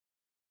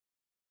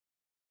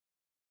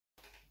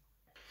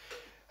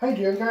How you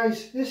doing,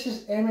 guys? This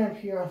is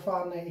MMPR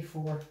Fan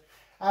 94.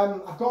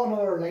 I've got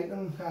another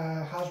Lightning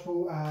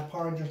Hasbro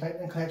Power Rangers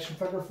Lightning Collection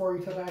figure for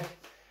you today,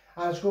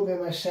 and it's going to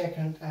be my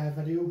second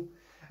video.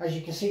 As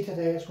you can see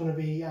today, it's going to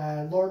be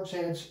Lord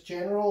Zedd's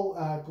General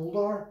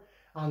Goldar,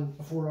 and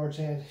before Lord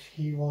Zedd,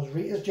 he was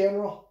Rita's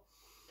General.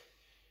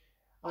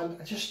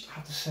 And I just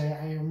have to say,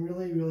 I am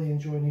really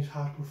enjoying these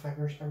Hasbro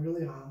figures. I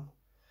really am.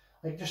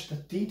 Like, just the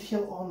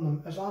detail on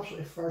them is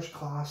absolutely first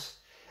class.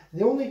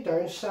 The only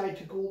downside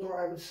to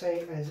Goldar, I would say,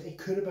 is it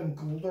could have been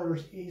Goldar.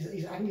 I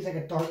think he's like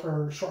a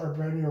darker, sort of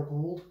brownier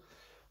gold.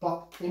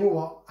 But you know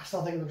what? I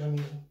still think it looks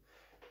amazing.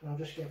 And I'll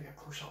just give you a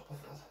close up of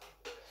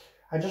it.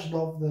 I just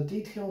love the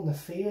detail in the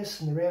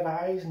face and the red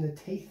eyes and the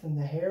teeth and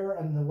the hair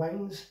and the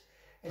wings.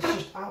 It's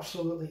just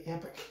absolutely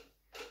epic.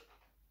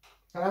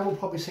 And I will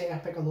probably say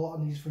epic a lot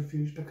in these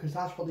reviews because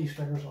that's what these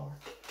figures are.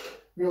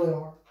 Really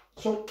are.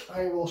 So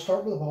I will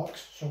start with the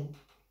box. So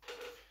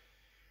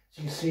as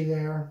you can see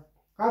there,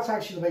 that's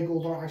actually the way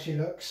Goldar actually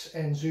looks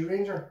in Zoo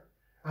Ranger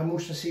and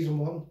most of season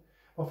 1.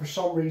 But for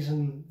some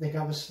reason they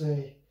gave us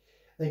the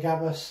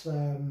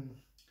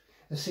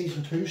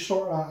season 2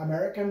 sort of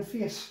American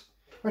face,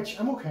 which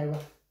I'm okay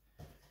with.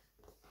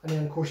 And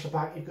then of course the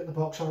back you've got the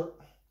box art.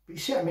 But you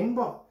see what I mean?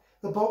 But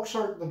the box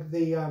art, like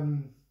the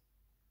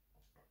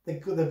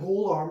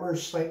gold armour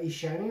is slightly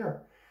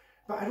shinier.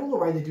 But I don't know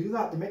why they do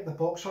that. They make the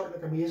box art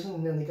look amazing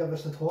and then they give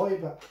us the toy.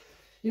 But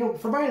you know,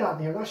 for my that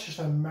there, that's just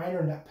a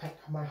minor nitpick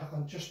on my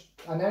hand, just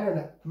a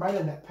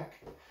minor nitpick.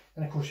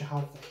 And of course you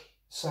have the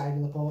side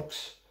of the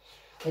box.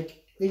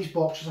 Like these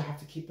boxes, I have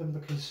to keep them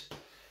because,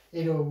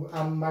 you know,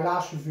 my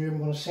last review I'm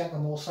going to set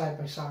them all side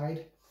by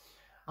side.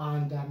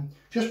 And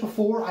just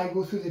before I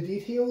go through the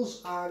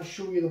details and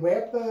show you the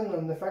weapon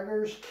and the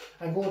figures,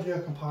 I'm going to do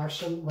a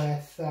comparison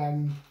with,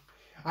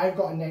 I've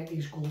got a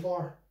 90s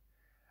Goldar.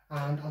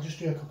 And I'll just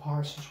do a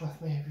comparison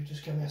with me if you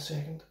just give me a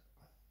second.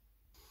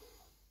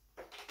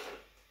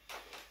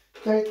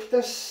 Now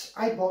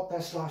I bought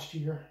this last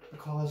year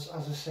because,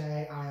 as I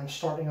say, I am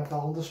starting a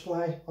villain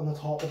display on the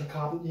top of the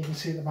cabinet. You can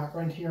see in the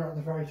background here at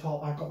the very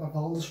top I've got my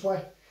villain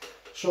display.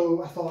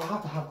 So I thought I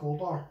have to have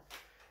Goldar.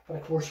 But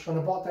of course when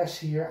I bought this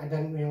here I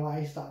didn't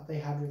realise that they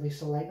had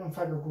released a Lightning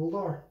figure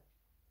Goldar.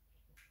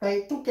 Now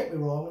don't get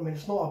me wrong, I mean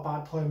it's not a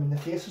bad toy. I mean the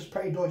face is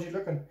pretty dodgy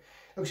looking.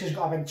 Looks like he's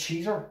got a big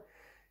cheeser.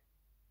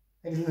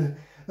 It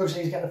looks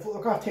like he's getting a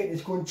photograph taken,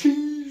 he's going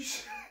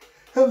cheese.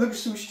 It looks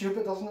so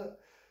stupid, doesn't it?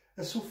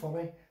 It's so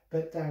funny.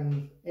 But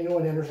you know,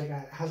 and then there's like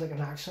it has like an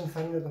action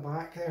thing at the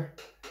back there.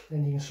 And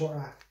then you can sort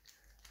of,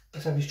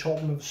 it's like he's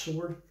chopping with a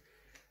sword.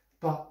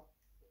 But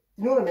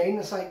you know what I mean?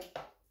 It's like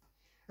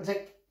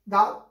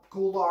that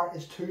Goldar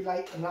is too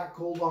light and that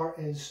Goldar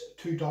is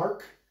too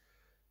dark.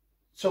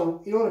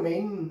 So you know what I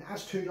mean?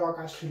 That's too dark,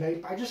 that's too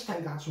light. But I just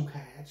think that's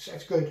okay.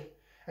 It's good.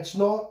 It's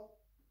not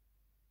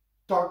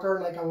darker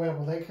like I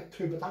would like it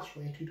to, but that's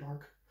way too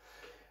dark.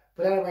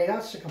 But anyway,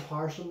 that's the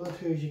comparison of the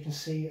two. As you can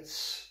see,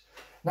 it's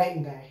night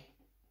and day.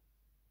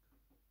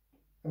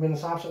 I mean,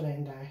 it's absolute night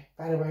and day.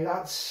 But anyway,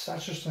 that's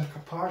just a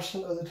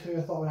comparison of the two.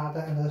 I thought I'd add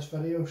that into this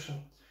video. So,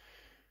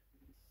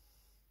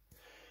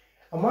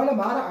 and while I'm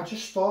at it, I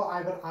just thought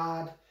I would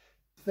add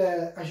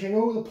as you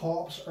know, the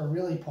pops are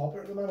really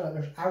popular at the minute.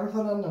 There's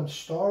everything in them: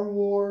 Star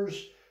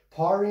Wars,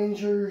 Power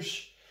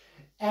Rangers.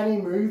 Any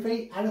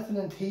movie, anything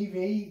in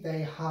TV,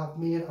 they have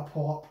made a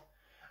pop.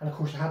 And of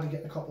course I had to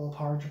get a couple of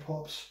Power Ranger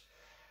pops.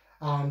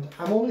 And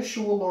I'm only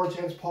showing Lord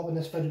Zedd's pop in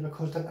this video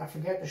because I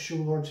forget to show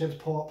Lord Zedd's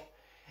pop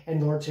in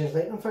Lord Zedd's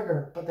Lightning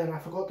figure. But then I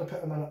forgot to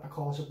put him in it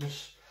because it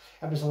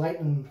was a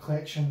Lightning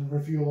collection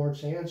review of Lord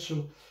Zedd.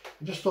 So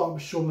I just thought I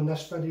would show him in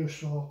this video,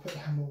 so I'll put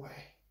him away.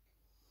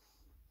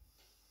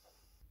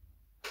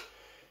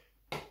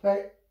 Now,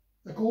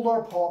 the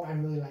Goldar pop I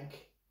really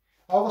like.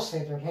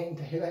 Obviously they're night and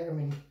day, like, I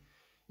mean,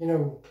 you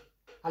know,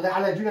 and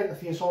I do like the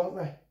face on it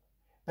now.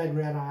 Big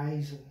red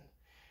eyes.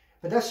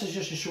 But this is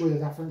just to show you the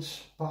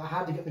difference. But I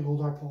had to get the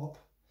Goldar pop.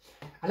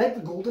 I like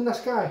the gold in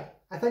this guy.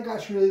 I think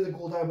that's really the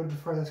gold I would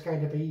prefer this guy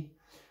to be.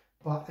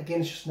 But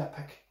again, it's just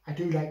nitpick. I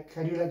do like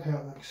how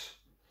it looks.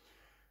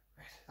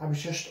 Right. I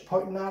was just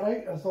pointing that out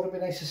and I thought it'd be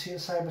nice to see it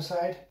side by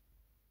side.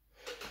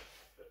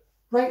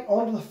 Right,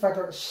 onto the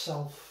figure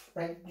itself.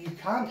 Right, you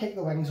can take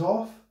the wings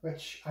off,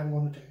 which I'm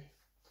going to do.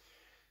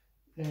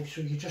 Now,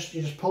 so you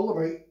just pull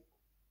them out.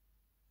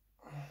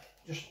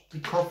 Just be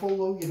careful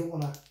though, you don't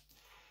want to.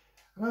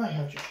 And I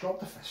have just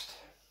dropped the fist.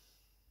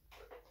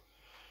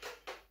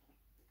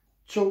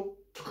 So,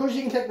 because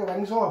you can take the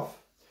wings off,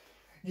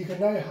 you can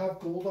now have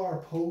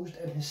Goldar posed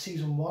in his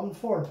season 1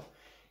 form.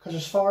 Because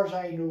as far as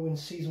I know, in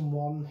season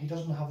 1, he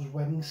doesn't have his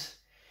wings.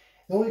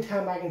 The only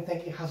time I can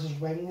think he has his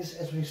wings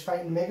is when he's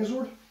fighting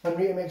Megazord, when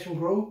Rita makes him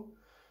grow.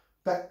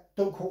 But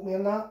don't quote me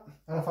on that,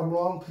 and if I'm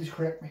wrong, please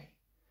correct me.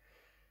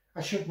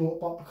 I should know it,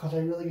 but because I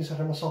really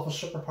consider myself a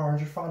super Power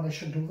Rangers fan, I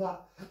should know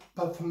that.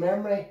 But from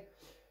memory,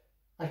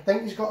 I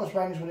think he's got his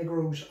wings when he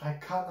grows. I'm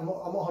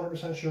not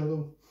 100% sure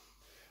though.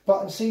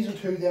 But in season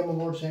 2, then when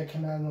Lord Zedd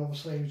came in,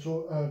 obviously,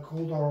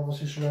 Goldar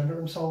obviously surrendered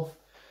himself.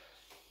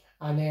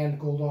 And then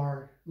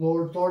Lord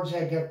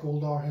Zedd gave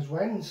Goldar his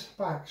wings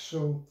back.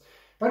 So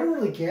But I don't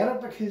really get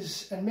it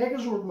because in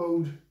Megazord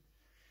mode,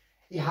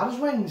 he had his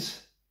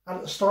wings. And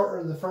at the start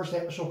of the first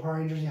episode of Power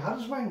Rangers, he had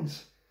his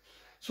wings.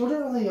 So I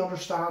don't really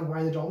understand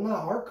why they done that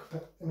arc.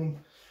 But, I mean,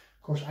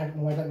 of course, I don't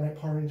know why they didn't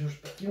write Power Rangers,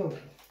 but you know what I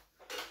mean.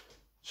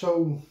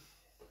 So,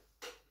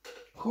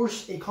 of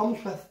course, he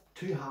comes with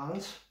 2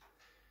 hands.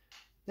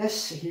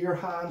 This here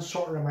hand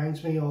sort of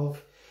reminds me of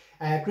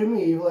Grim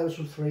Evil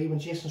episode 3 when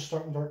Jason's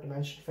stuck in Dark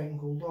Dimension fighting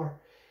Goldar.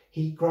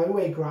 He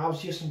away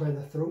grabs Jason by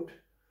the throat,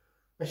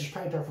 which is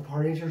pretty dark for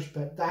Power Rangers,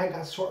 but I think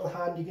that's sort of the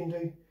hand you can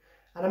do.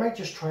 And I might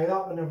just try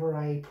that whenever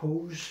I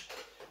pose,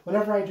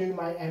 whenever I do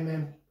my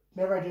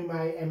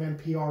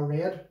MMPR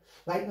Red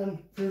Lightning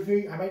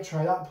review. I might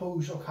try that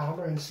pose on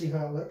camera and see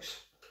how it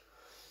looks.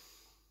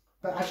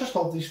 But I just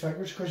love these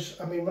figures because,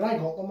 I mean, when I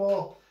got them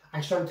all,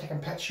 I started taking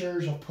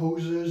pictures of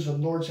poses of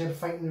Lord Zed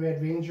fighting the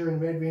Red Ranger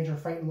and Red Ranger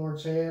fighting Lord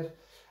Zed.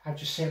 I've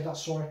just said that,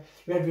 sorry.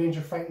 Red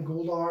Ranger fighting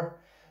Goldar.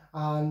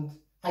 And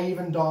I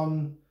even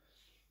done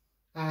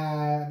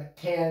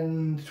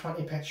 10 to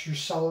 20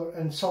 pictures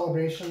in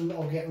celebration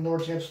of getting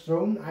Lord Zed's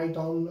throne. I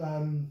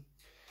done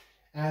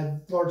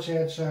Lord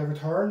Zed's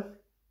return,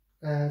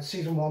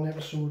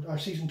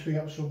 season 2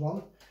 episode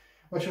 1,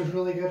 which was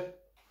really good.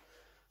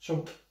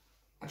 So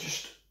I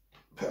just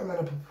put him in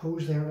a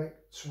pose there, like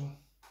so.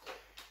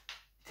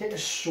 Take a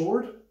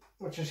sword,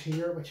 which is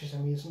here, which is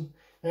amazing.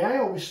 Now I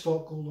always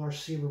thought Goldar's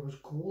saber was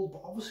gold,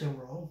 but obviously I'm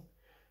wrong.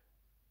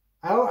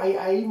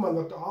 I even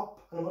looked it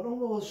up and I went, oh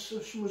well,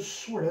 his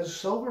sword is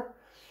silver.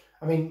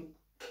 I mean,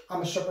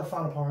 I'm a super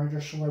fan of Power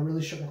Rangers, so I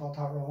really shouldn't have got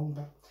that wrong,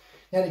 but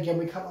then again,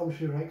 we can't always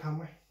be right, can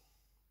we?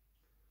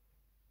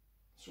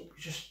 So we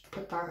just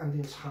put that into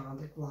his hand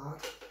like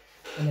that,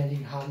 and then you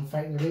can have him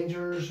fighting the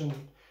Rangers. And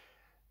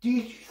do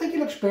you think he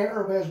looks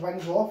better with his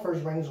wings off or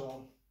his wings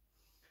on?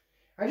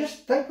 I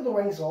just think with the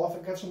wings off,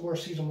 it gives him more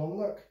season 1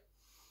 look.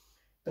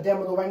 But then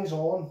with the wings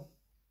on,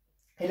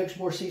 he looks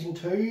more season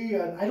 2,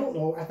 and I don't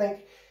know, I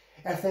think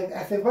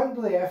if they went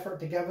to the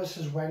effort to give us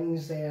his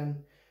wings,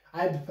 then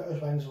I'd put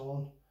his wings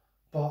on.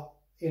 But,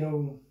 you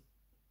know,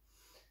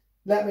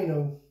 let me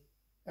know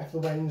if the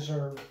wings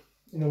are,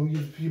 you know,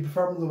 you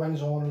prefer the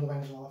wings on or the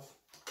wings off.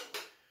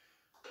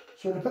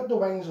 So to put the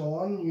wings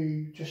on,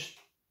 you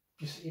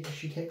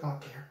take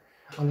that there,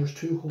 and there's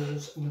 2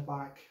 holes in the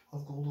back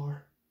of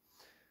Goldar,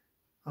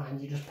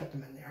 and you just put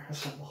them in there, as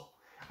simple.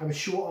 I would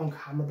show it on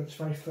camera, but it's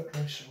very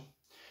foot-loose, so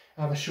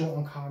if I show it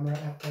on camera,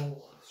 it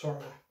will sort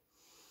of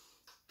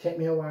take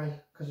me a while,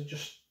 because it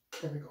just,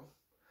 there we go,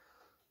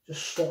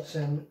 just slots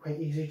in quite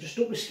easy. Just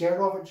don't be scared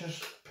of it,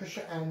 just push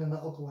it in and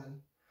it'll go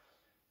in.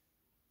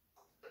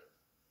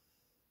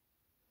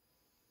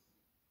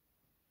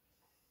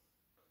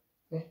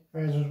 Okay,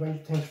 whereas there's when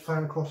you tend to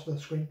flying across the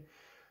screen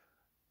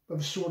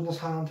with a sword in his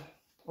hand,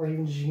 or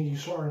even just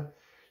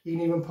you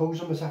can even pose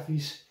him as if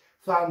he's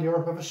flying the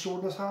earth with a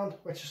sword in his hand,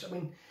 which is, I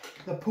mean,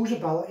 the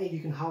posability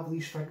you can have with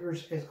these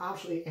figures is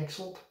absolutely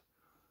excellent.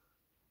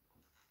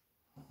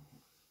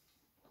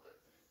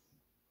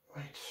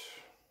 Right.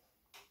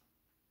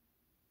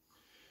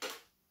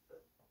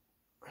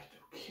 Right,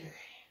 okay.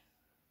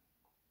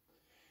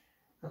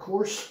 Of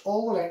course,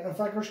 all the lightning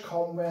figures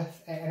come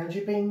with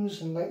energy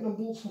beams and lightning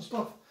bolts and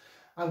stuff,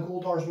 and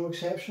Goldar's no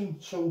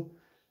exception. So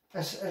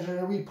it's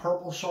a wee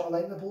purple sort of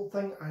lightning bolt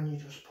thing, and you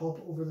just pop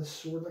it over the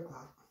sword like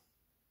that.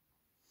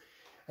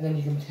 And then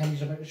you can pretend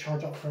he's about to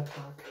charge up for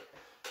attack.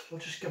 So I'll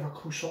just give a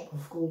close up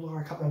of Goldar.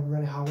 I can't remember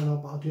really how or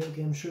not, but I'll do it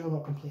again. I'm sure I'll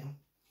not complain.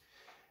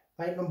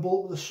 Lightning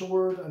bolt with the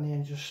sword, and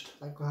then just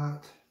like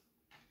that.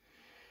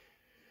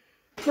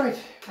 Right,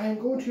 I am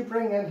going to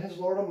bring in his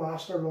Lord and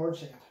Master, Lord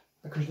Zed,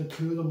 because the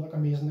 2 of them look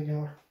amazing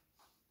together.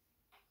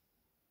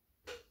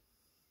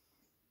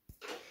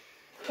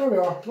 There we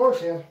are, Lord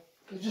Zed.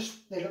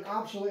 They look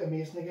absolutely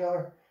amazing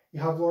together. You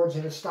have Lord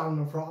Zed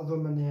standing in front of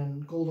them, and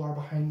then Goldar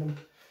behind them.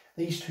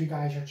 These 2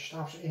 guys are just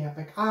absolutely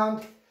epic.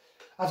 And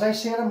as I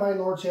said in my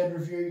Lord Zed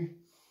review,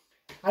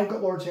 I've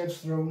got Lord Zed's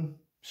throne,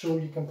 so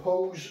you can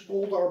pose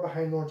Goldar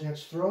behind Lord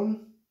Zed's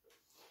throne,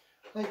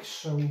 like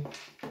so.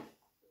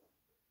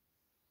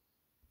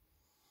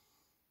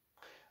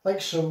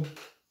 Like so.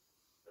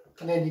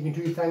 And then you can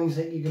do things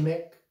that you can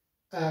make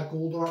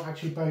Goldar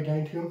actually bow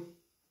down to him.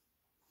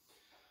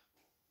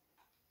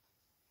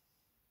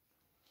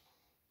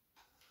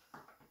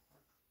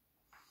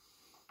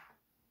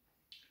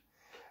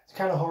 It's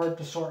kind of hard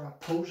to sort of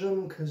pose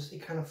him because he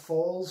kind of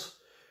falls,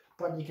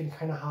 but you can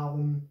kind of have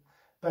him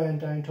bowing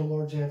down to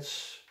Lord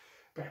Zed's.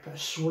 Better put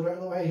his sword out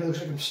of the way, he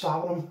looks like I'm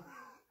stabbing him.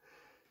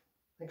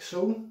 Like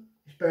so.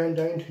 He's bowing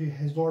down to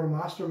his Lord and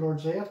Master, Lord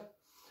Zed.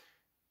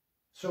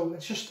 So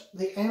it's just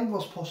the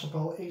endless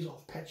possibilities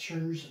of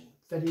pictures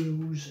and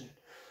videos and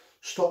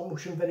stop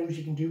motion videos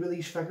you can do with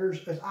these figures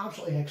is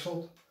absolutely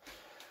excellent.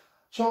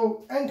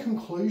 So in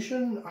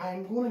conclusion,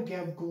 I'm going to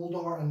give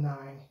Goldar a 9.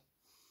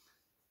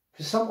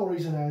 The simple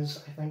reason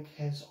is, I think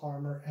his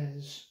armour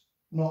is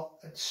not,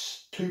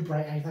 it's too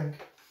bright, I think.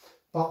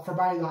 But for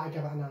buying that, I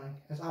give it a 9.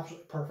 It's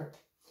absolutely perfect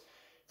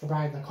for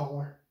buying the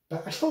colour.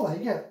 But I still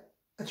like it.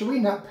 It's a wee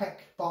nitpick,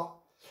 but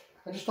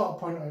I just thought I'd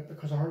point it out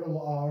because I heard a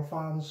lot of other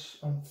fans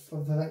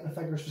of the Lightning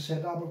figures have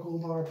said that about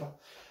Goldar, but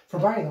for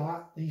buying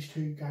that, these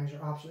two guys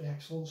are absolutely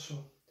excellent, so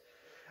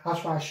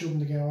that's why I showed them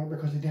together,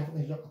 because they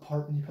definitely look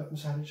apart when you put them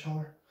beside each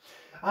other.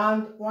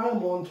 And while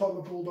I'm on talking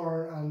about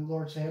Goldar and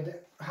Lord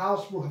Zed,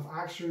 Hasbro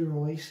have actually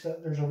released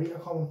that there's a Rita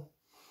coming,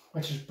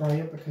 which is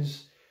brilliant,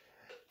 because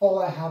all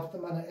I have at the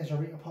minute is a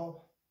Rita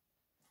pop,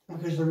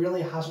 because there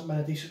really hasn't been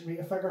a decent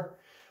Rita figure.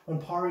 When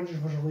Power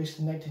Rangers was released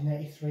in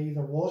 1993,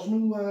 there was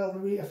no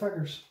Rita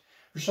figures.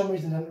 For some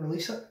reason, they didn't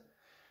release it.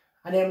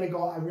 And then we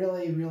got a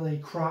really, really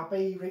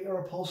crappy Rita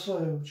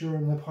Repulsa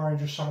during the Power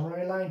Rangers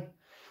Samurai line,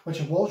 which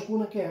I was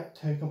going to get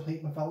to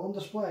complete my villain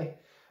display,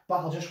 but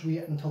I'll just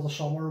wait until the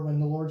summer when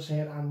the Lord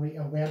Zed and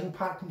Rita wedding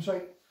pack comes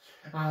out.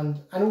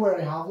 And I know where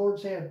I have Lord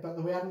Zed, but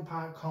the wedding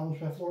pack comes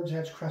with Lord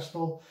Zed's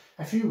crystal,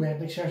 a few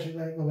wedding accessories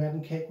like the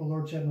wedding cake with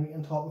Lord Zed and Rita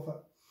on top of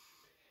it.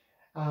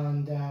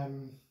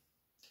 And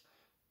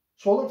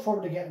so I look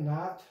forward to getting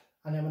that,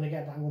 and then when I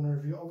get that I'm going to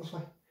review it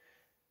obviously.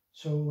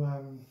 So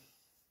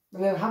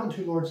and then having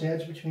two Lord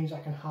Zeds, which means I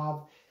can have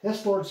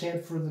this Lord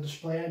Zed for the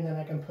display, and then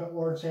I can put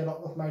Lord Zed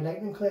up with my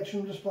Lightning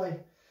Collection display.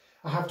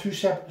 I have two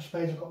separate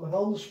displays. I've got my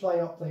villain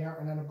display up there,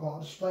 and then I've got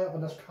a display up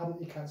in this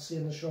cabinet you can't see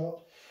in the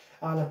shot,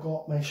 and I've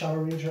got my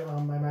Shadow Ranger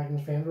and my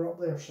Magnus Fender up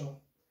there. So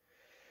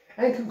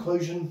in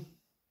conclusion,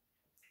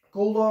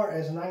 Goldar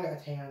is a 9 out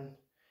of 10.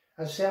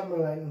 As I said in my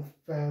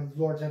Lightning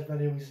Lord Zed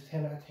video, he's a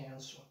 10 out of 10.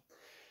 So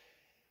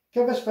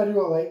give this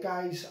video a like,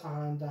 guys,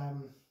 and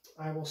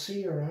I will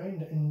see you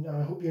around, and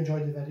I hope you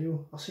enjoyed the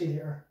video. I'll see you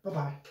later. Bye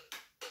bye.